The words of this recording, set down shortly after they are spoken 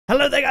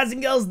Hello there guys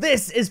and girls,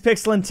 this is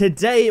Pixel and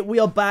today we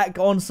are back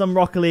on some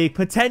Rocket League.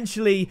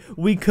 Potentially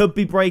we could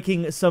be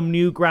breaking some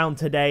new ground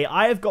today.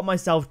 I have got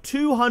myself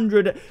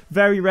 200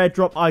 very rare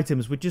drop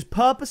items, which is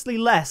purposely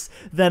less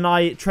than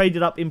I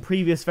traded up in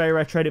previous very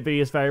rare traded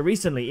videos very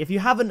recently. If you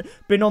haven't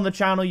been on the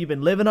channel, you've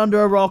been living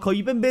under a rock or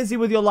you've been busy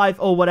with your life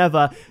or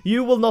whatever,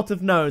 you will not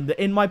have known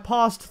that in my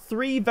past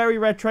 3 very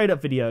rare trade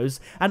up videos,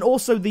 and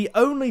also the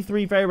only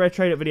 3 very rare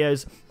trade up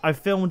videos I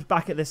filmed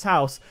back at this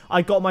house,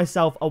 I got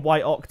myself a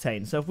white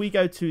Octane. So if we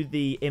go to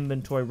the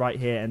inventory right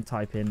here and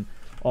type in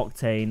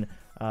Octane,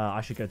 I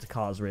should go to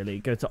cars really,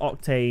 go to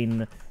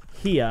Octane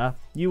here,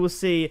 you will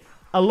see,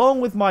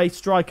 along with my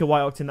striker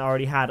white Octane that I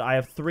already had, I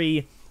have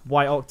 3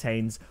 white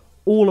Octanes,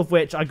 all of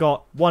which I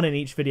got 1 in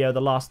each video,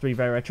 the last 3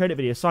 very rare traded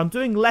videos. So I'm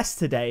doing less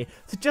today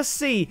to just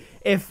see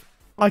if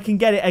I can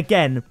get it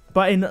again,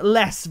 but in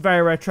less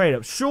very rare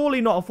trade-ups. Surely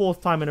not a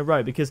 4th time in a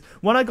row, because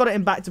when I got it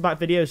in back-to-back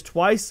videos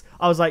twice,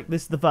 I was like,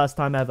 this is the first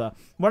time ever.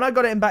 When I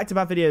got it in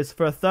back-to-back videos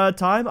for a 3rd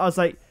time, I was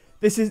like,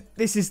 this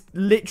is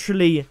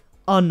literally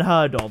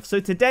unheard of.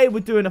 So today we're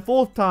doing a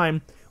 4th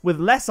time with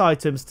less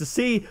items to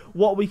see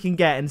what we can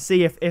get and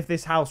see if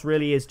this house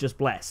really is just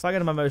blessed. If I go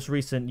to my most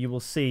recent, you will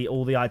see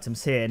all the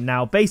items here.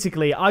 Now,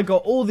 basically, I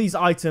got all these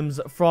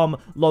items from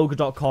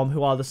Loga.com,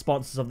 who are the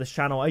sponsors of this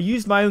channel. I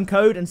used my own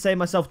code and saved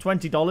myself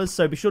 $20,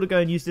 so be sure to go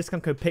and use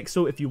discount code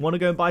PIXEL if you want to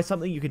go and buy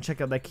something. You can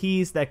check out their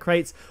keys, their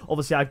crates.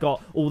 Obviously, I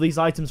got all these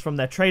items from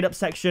their trade up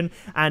section,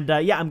 and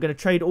yeah, I'm going to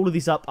trade all of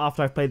these up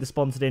after I've played the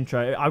sponsored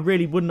intro. I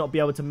really would not be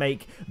able to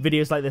make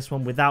videos like this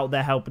one without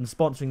their help and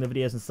sponsoring the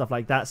videos and stuff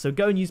like that, so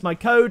go and use my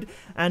code.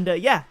 And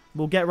yeah,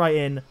 we'll get right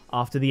in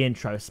after the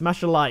intro.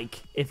 Smash a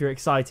like if you're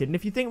excited. And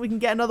if you think we can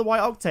get another white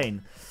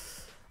Octane,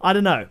 I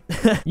don't know.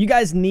 You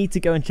guys need to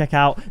go and check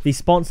out the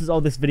sponsors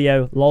of this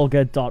video,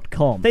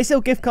 Lolga.com. They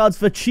sell gift cards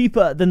for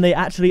cheaper than they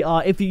actually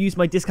are if you use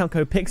my discount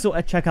code PIXEL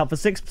at checkout for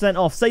 6%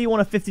 off. Say you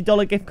want a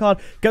 $50 gift card,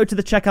 go to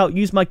the checkout,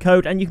 use my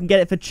code, and you can get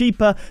it for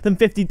cheaper than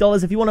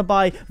 $50. If you want to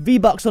buy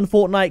V-Bucks on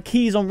Fortnite,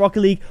 keys on Rocket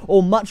League,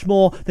 or much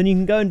more, then you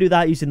can go and do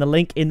that using the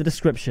link in the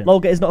description.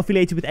 Lolga is not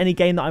affiliated with any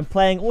game that I'm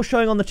playing or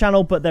showing on the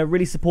channel, but they're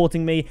really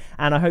supporting me,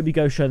 and I hope you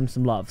go show them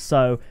some love.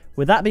 So,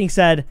 with that being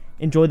said,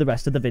 enjoy the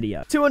rest of the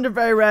video. 200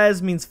 very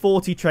rares means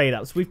 40 trade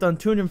ups. We've done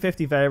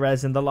 250 very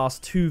rares in the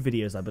last 2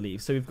 videos, I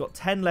believe. So we've got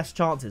 10 less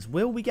chances.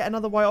 Will we get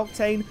another white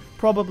Octane?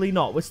 Probably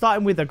not. We're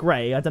starting with a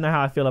grey. I don't know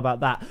how I feel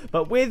about that.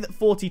 But with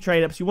 40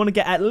 trade ups, you want to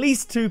get at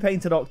least 2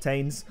 painted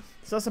Octanes.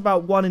 So that's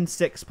about 1 in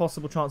 6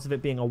 possible chance of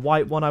it being a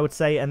white one, I would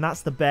say, and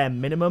that's the bare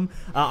minimum.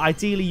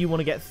 Ideally, you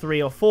want to get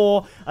 3 or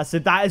 4, so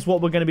that is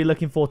what we're going to be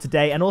looking for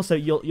today. And also,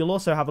 you'll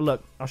also have a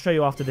look. I'll show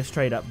you after this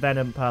trade up,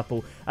 Venom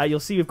Purple. You'll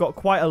see we've got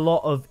quite a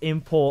lot of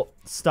import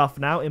stuff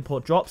now,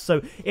 import drops.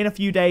 So in a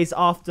few days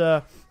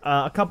after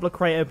a couple of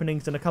crate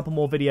openings and a couple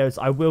more videos,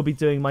 I will be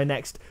doing my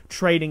next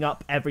trading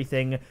up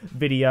everything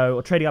video,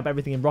 or trading up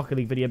everything in Rocket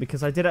League video,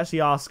 because I did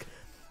actually ask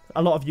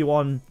a lot of you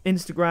on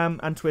Instagram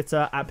and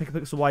Twitter at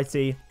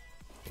pickapixel,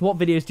 what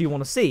videos do you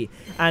want to see?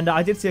 And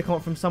I did see a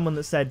comment from someone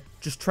that said,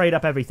 just trade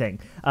up everything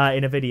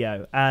in a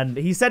video. And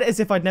he said it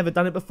as if I'd never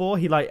done it before.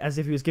 As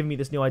if he was giving me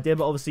this new idea.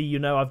 But obviously, you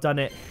know, I've done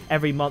it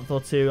every month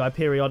or 2. I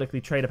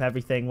periodically trade up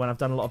everything. When I've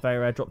done a lot of very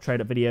rare drop trade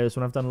up videos,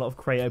 when I've done a lot of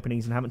crate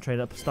openings and haven't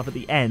traded up stuff at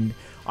the end,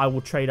 I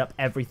will trade up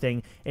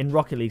everything in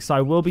Rocket League. So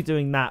I will be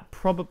doing that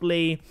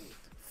probably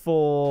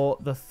for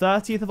the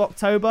 30th of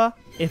October,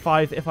 if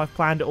I've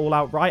planned it all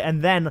out right, and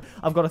then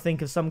I've got to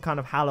think of some kind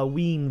of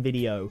Halloween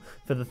video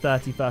for the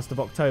 31st of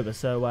October.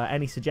 So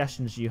any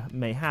suggestions you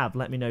may have,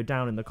 let me know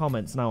down in the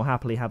comments, and I'll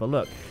happily have a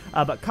look.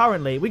 But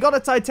currently, we got a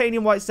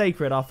titanium white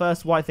sacred, our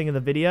first white thing in the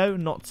video,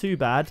 not too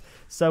bad.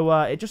 So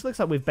it just looks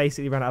like we've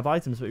basically run out of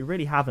items, but we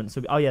really haven't.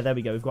 So oh yeah, there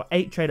we go. We've got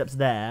 8 trade ups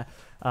there,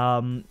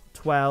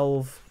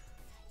 12,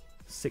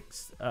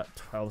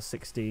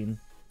 16,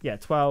 yeah,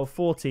 12,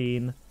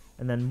 14.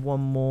 And then 1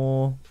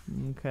 more.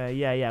 Okay,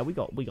 yeah, we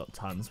got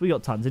tons. We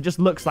got tons. It just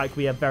looks like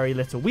we have very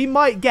little. We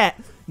might get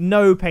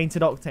no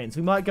painted Octanes.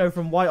 We might go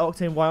from white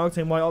Octane, white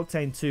Octane, white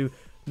Octane to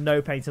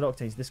no painted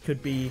Octanes. This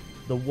could be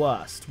the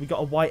worst. We got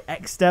a white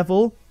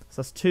X-Devil.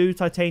 So that's 2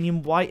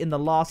 titanium white in the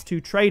last 2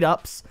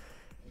 trade-ups.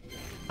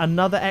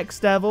 Another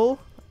X-Devil.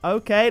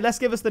 Okay, let's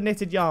give us the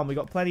knitted yarn. We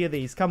got plenty of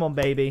these. Come on,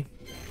 baby.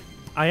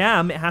 I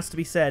am, it has to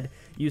be said,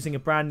 using a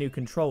brand new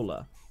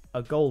controller.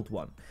 A gold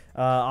one.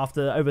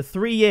 After over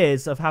 3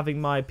 years of having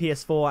my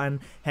PS4 and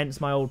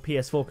hence my old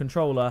PS4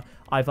 controller,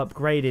 I've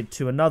upgraded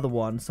to another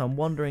one. So I'm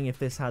wondering if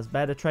this has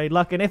better trade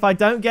luck. And if I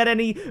don't get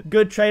any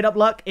good trade up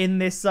luck in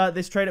this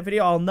this trade up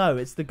video, I'll know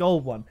it's the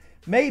gold one.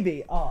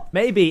 Maybe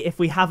if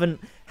we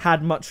haven't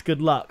had much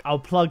good luck, I'll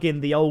plug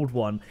in the old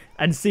one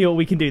and see what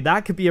we can do.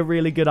 That could be a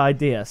really good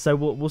idea. So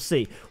we'll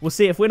see. We'll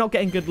see if we're not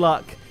getting good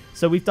luck.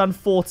 So we've done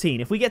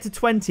 14. If we get to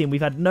 20 and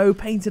we've had no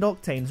painted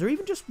Octanes, or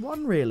even just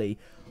 1 really,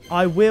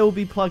 I will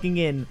be plugging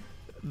in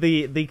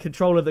the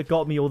controller that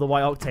got me all the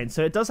white Octanes.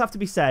 So it does have to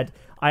be said,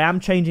 I am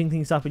changing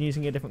things up and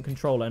using a different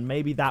controller, and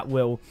maybe that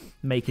will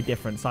make a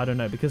difference. I don't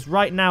know, because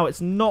right now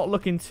it's not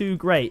looking too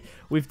great.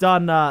 We've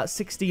done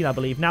 16, I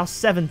believe, now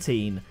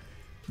 17.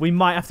 We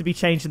might have to be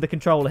changing the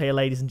controller here,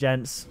 ladies and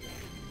gents.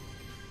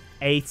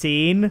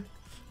 18.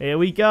 Here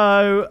we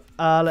go.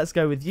 Let's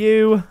go with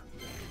you.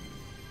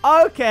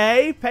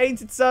 Okay,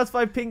 painted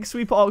certified pink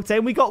sweeper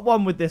octane. We got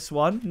one with this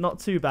one. Not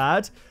too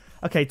bad.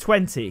 Okay,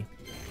 20.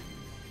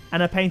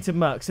 And a painted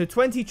merc. So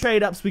 20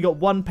 trade-ups, we got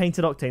one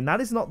painted octane.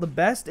 That is not the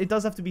best. It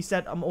does have to be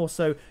said, I'm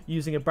also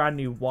using a brand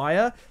new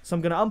wire. So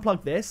I'm going to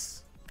unplug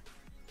this.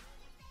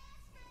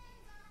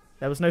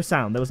 There was no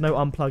sound. There was no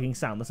unplugging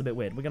sound. That's a bit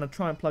weird. We're going to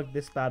try and plug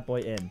this bad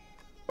boy in.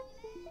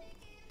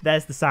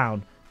 There's the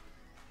sound.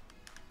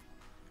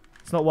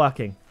 It's not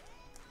working.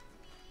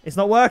 It's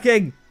not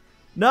working.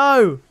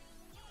 No.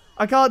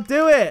 I can't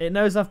do it. It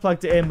knows I've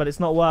plugged it in, but it's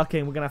not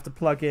working. We're going to have to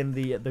plug in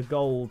the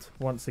gold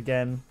once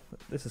again.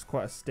 This is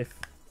quite a stiff...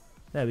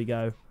 There we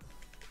go.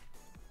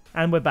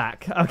 And we're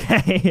back.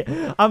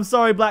 Okay. I'm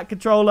sorry, Black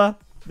Controller.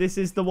 This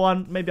is the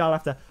one. Maybe I'll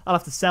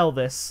have to sell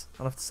this.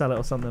 I'll have to sell it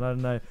or something. I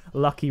don't know.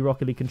 Lucky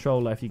Rocket League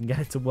controller if you can get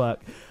it to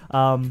work.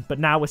 But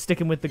now we're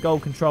sticking with the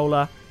gold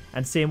controller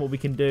and seeing what we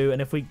can do.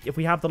 And if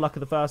we have the luck of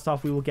the first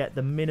half, we will get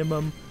the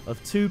minimum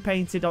of 2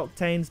 painted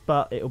octanes,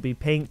 but it'll be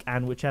pink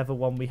and whichever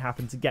one we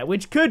happen to get,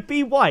 which could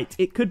be white.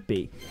 It could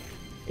be.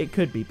 It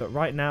could be. But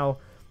right now,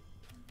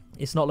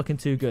 it's not looking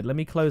too good. Let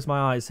me close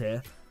my eyes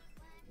here.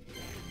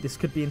 This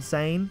could be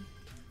insane.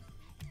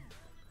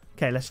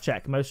 Okay, let's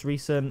check. Most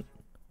recent.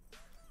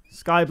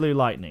 Sky Blue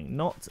Lightning.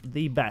 Not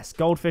the best.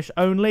 Goldfish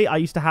only. I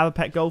used to have a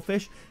pet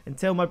goldfish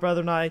until my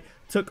brother and I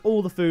took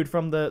all the food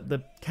from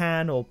the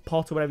can or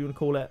pot or whatever you want to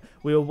call it.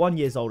 We were 1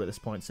 year old at this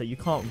point, so you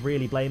can't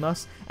really blame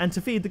us. And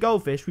to feed the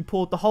goldfish, we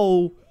poured the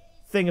whole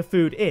thing of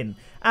food in.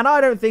 And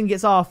I don't think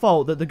it's our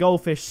fault that the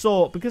goldfish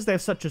saw, because they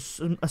have such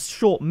a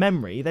short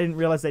memory, they didn't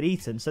realize they'd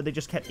eaten, so they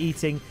just kept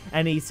eating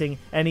and eating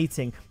and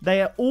eating.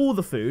 They ate all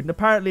the food and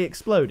apparently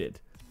exploded.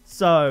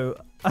 So...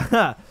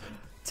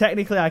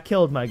 Technically, I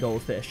killed my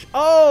goldfish.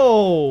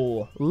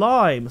 Oh,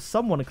 lime.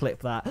 Someone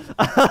clip that.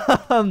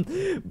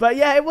 But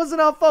yeah, it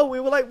wasn't our fault. We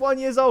were like 1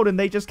 year old and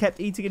they just kept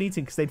eating and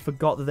eating because they'd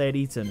forgot that they had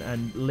eaten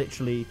and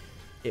literally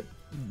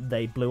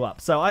they blew up.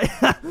 So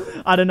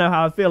I don't know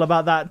how I feel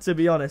about that, to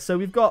be honest. So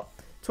we've got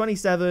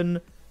 27.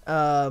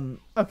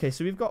 Okay,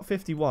 so we've got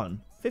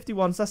 51.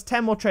 51, so that's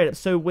 10 more trade-ups.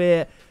 So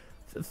we're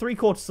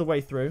 3/4 of the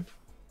way through.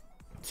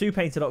 2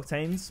 painted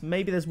octanes.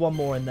 Maybe there's one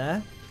more in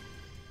there.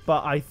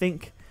 But I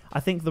think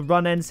the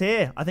run ends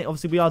here. I think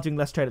obviously we are doing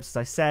less trade-ups, as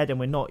I said, and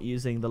we're not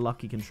using the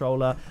lucky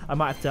controller. I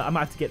might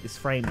have to get this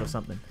framed or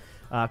something.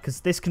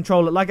 Because this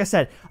controller, like I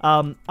said,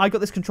 I got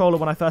this controller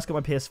when I first got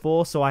my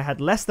PS4, so I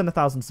had less than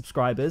 1,000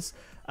 subscribers.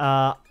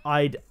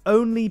 I'd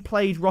only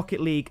played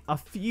Rocket League a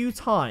few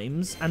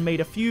times and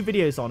made a few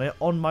videos on it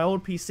on my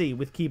old PC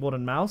with keyboard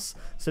and mouse.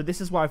 So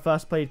this is where I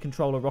first played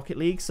controller Rocket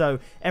League. So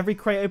every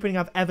crate opening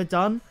I've ever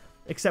done,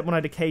 except when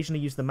I'd occasionally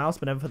use the mouse,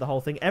 but never for the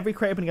whole thing, every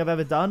crate opening I've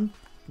ever done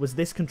was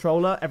this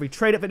controller. Every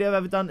trade-up video I've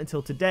ever done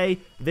until today,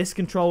 this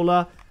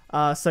controller.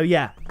 So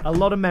yeah, a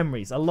lot of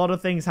memories. A lot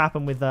of things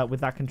happen with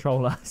that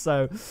controller.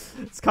 So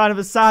it's kind of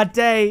a sad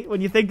day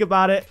when you think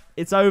about it.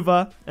 It's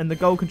over, and the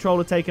gold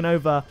controller taken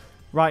over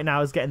right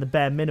now is getting the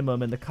bare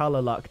minimum, and the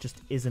color luck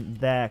just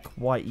isn't there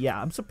quite yet.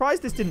 I'm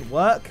surprised this didn't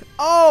work.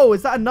 Oh,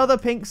 is that another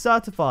pink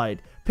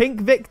certified? Pink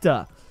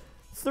Victor.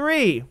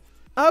 3.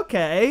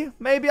 Okay,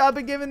 maybe I've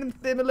been giving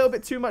them a little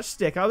bit too much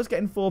stick. I was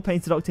getting 4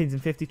 painted octanes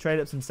and 50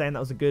 trade-ups and saying that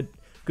was a good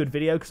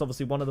video because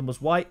obviously one of them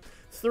was white.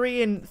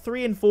 3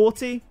 in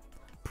 40.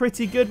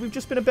 Pretty good. We've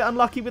just been a bit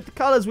unlucky with the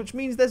colors, which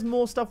means there's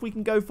more stuff we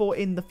can go for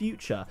in the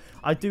future.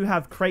 I do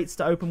have crates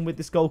to open with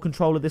this gold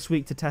controller this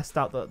week to test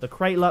out the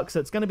crate luck,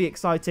 so it's going to be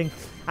exciting.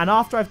 And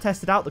after I've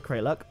tested out the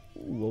crate luck,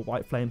 ooh, a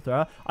white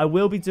flamethrower, I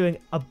will be doing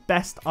a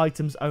best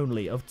items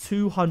only of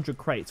 200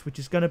 crates, which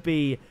is going to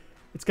be,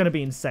 it's going to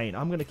be insane.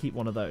 I'm going to keep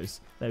one of those.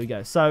 There we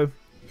go. So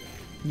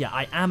yeah,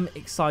 I am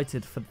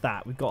excited for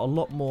that. We've got a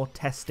lot more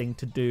testing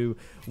to do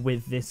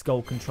with this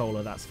gold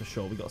controller, that's for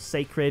sure. We've got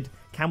Sacred.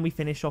 Can we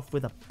finish off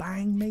with a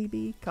bang,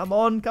 maybe? Come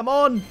on, come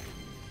on.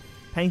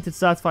 Painted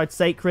Certified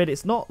Sacred.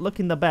 It's not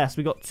looking the best.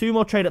 We've got 2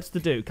 more trade-ups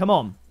to do. Come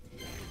on.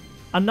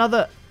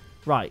 Another...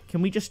 Right,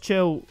 can we just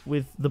chill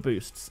with the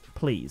boosts,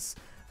 please?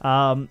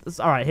 All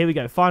right, here we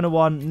go. Final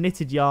one.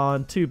 Knitted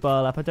Yarn, 2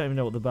 burlap. I don't even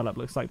know what the burlap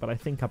looks like, but I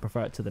think I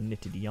prefer it to the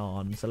knitted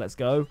yarn. So let's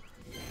go.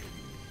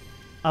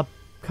 A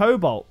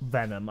Cobalt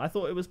Venom. I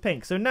thought it was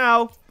pink. So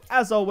now,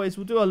 as always,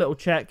 we'll do a little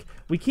check.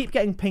 We keep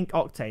getting pink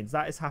octanes.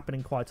 That is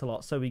happening quite a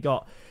lot. So we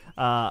got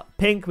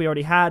pink, we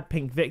already had.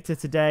 Pink Victor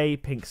today.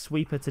 Pink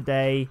Sweeper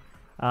today.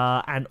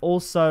 And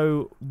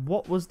also,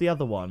 what was the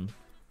other one?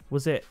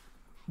 Was it...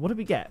 What did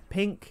we get?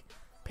 Pink.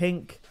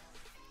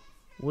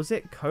 Was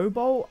it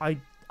Cobalt? I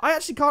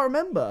actually can't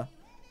remember.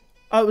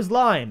 Oh, it was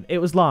lime. It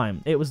was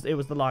lime. It was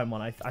the lime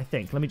one, I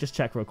think. Let me just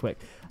check real quick.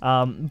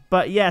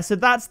 But yeah, so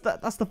that's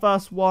the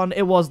first one.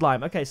 It was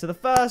lime. Okay, so the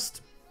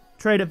first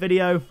trade-up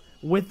video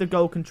with the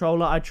gold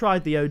controller. I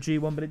tried the OG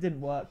one, but it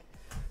didn't work.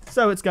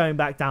 So it's going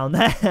back down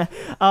there.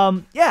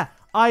 Yeah,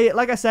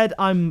 like I said,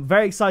 I'm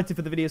very excited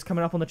for the videos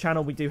coming up on the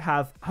channel. We do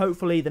have,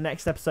 hopefully, the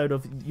next episode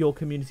of Your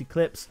Community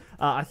Clips.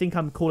 I think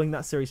I'm calling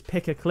that series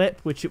Pick a Clip,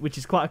 which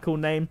is quite a cool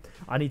name.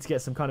 I need to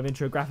get some kind of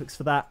intro graphics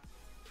for that.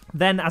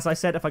 Then, as I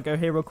said, if I go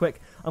here real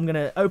quick, I'm going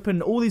to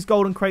open all these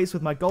golden crates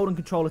with my golden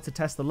controller to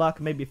test the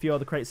luck, maybe a few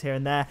other crates here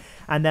and there.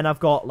 And then I've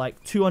got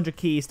like 200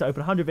 keys to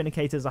open 100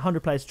 Vindicators, 100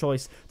 Player's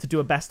Choice to do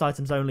a best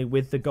items only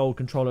with the gold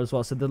controller as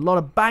well. So there's a lot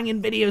of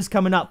banging videos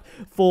coming up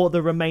for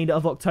the remainder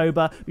of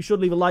October. Be sure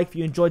to leave a like if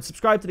you enjoyed.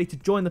 Subscribe today to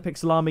join the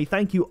Pixel Army.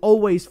 Thank you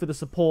always for the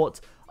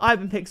support. I've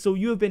been Pixel,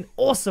 you have been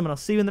awesome, and I'll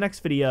see you in the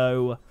next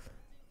video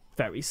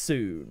very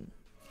soon.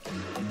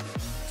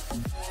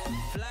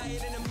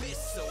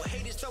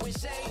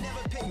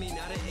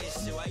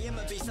 I am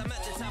a beast, I'm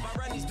at the top, I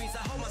run these beats, I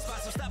hold my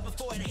spot, so stop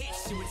before it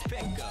hits you, it's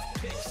pick up,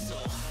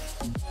 pixel.